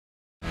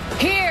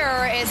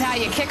Here is how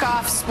you kick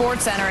off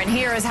SportsCenter, and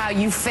here is how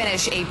you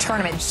finish a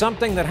tournament.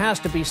 Something that has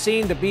to be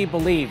seen to be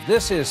believed.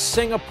 This is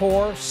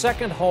Singapore,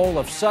 second hole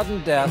of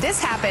sudden death.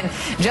 This happened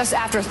just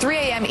after 3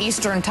 a.m.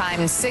 Eastern time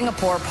in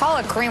Singapore.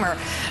 Paula Creamer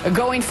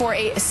going for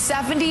a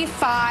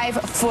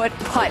 75-foot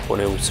putt.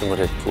 번에 우승을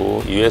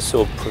했고 US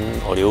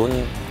오픈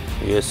어려운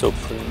US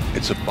오픈.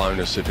 It's a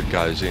bonus if it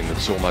goes in.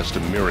 It's almost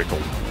a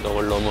miracle.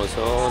 넉을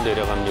넘어서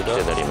내려갑니다.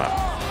 제자리만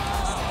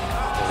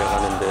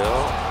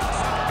내려가는데요.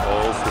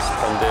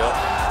 비슷한데요.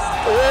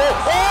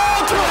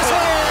 들어갔어요!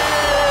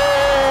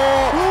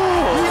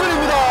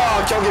 이글입니다.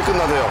 경기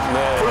끝나네요.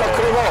 폴라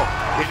크레머.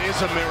 It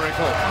is a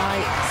miracle.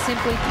 I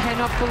simply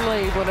cannot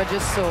believe what I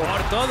just saw.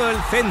 Por todo el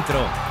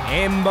centro,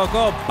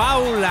 embocó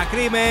Paula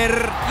Creamer.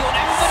 4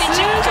年ぶり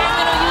10回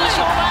目の優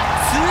勝は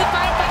スーパ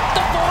ーパット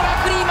ポーラ・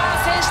クリーマ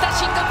ー選手た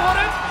シンガポー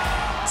ル。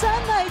真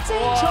係精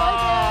彩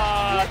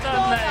嘅一個。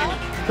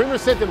 Creamer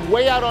sent it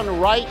way out on the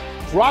right,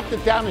 dropped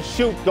it down the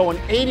chute, going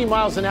 80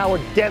 miles an hour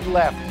dead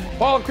left.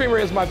 Paula Creamer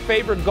is my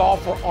favorite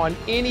golfer on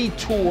any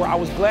tour. I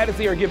was glad to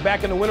see her get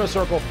back in the winner's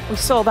circle. We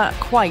saw that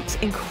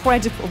quite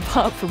incredible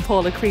putt from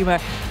Paula Creamer.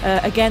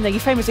 Again, you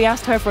famously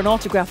asked her for an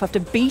autograph after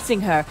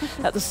beating her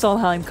at the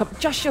Solheim Cup.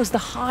 Just shows the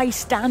high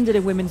standard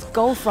in women's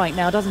golf right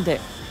now, doesn't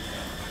it?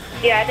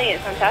 Yeah, I think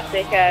it's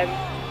fantastic. Yeah,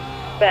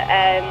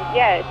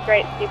 it's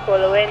great to see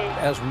Paula win.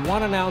 As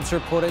one announcer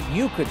put it,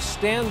 you could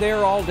stand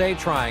there all day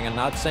trying and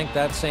not sink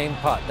that same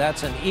putt.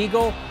 That's an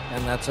eagle,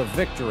 and that's a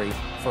victory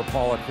for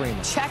Paula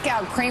Creamer. Check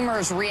out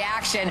Creamer's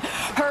reaction.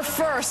 Her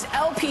first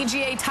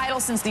LPGA title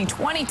since the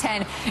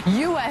 2010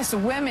 U.S.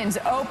 Women's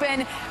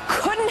Open.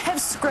 Couldn't have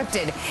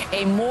scripted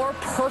a more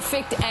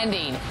perfect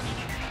ending.